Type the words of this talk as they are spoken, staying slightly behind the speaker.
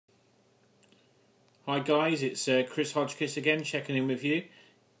Hi guys, it's Chris Hodgkiss again checking in with you.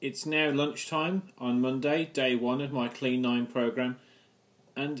 It's now lunchtime on Monday, day one of my Clean 9 programme,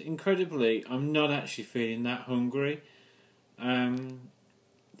 and incredibly I'm not actually feeling that hungry.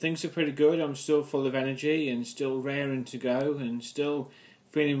 Things are pretty good. I'm still full of energy and still raring to go and still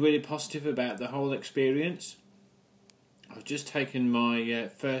feeling really positive about the whole experience. I've just taken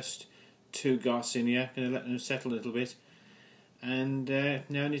my first two Garcinia, going to let them settle a little bit, and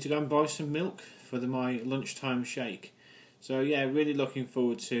now I need to go and buy some milk for my lunchtime shake. So yeah, really looking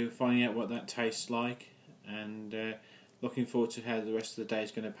forward to finding out what that tastes like, and looking forward to how the rest of the day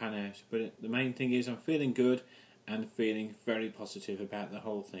is going to pan out. But the main thing is I'm feeling good and feeling very positive about the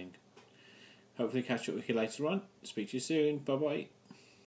whole thing. Hopefully catch up with you later on. Speak to you soon. Bye bye.